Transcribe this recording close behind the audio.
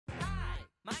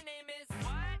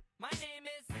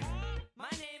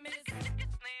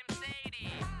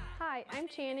Hi, I'm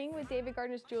Channing with David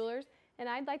Gardner's Jewelers, and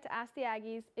I'd like to ask the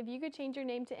Aggies, if you could change your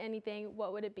name to anything,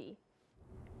 what would it be?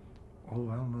 Oh,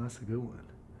 I don't know, that's a good one.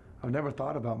 I've never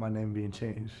thought about my name being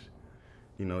changed.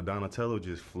 You know, Donatello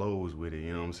just flows with it,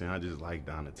 you know what I'm saying? I just like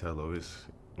Donatello.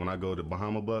 When I go to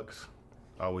Bahama Bucks,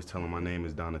 I always tell them my name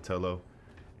is Donatello.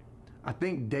 I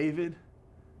think David,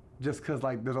 just because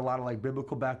like there's a lot of like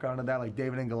biblical background to that, like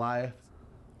David and Goliath.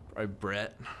 Probably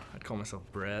Brett. I'd call myself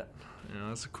Brett. You know,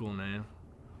 that's a cool name.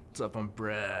 What's up, I'm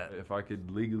Brett. If I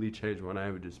could legally change my name,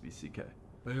 it would just be CK.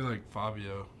 Maybe like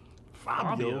Fabio.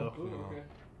 Fabio? Oh, okay.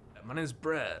 My name's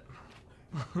Brett.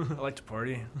 I like to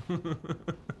party.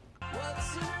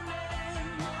 What's her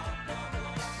name?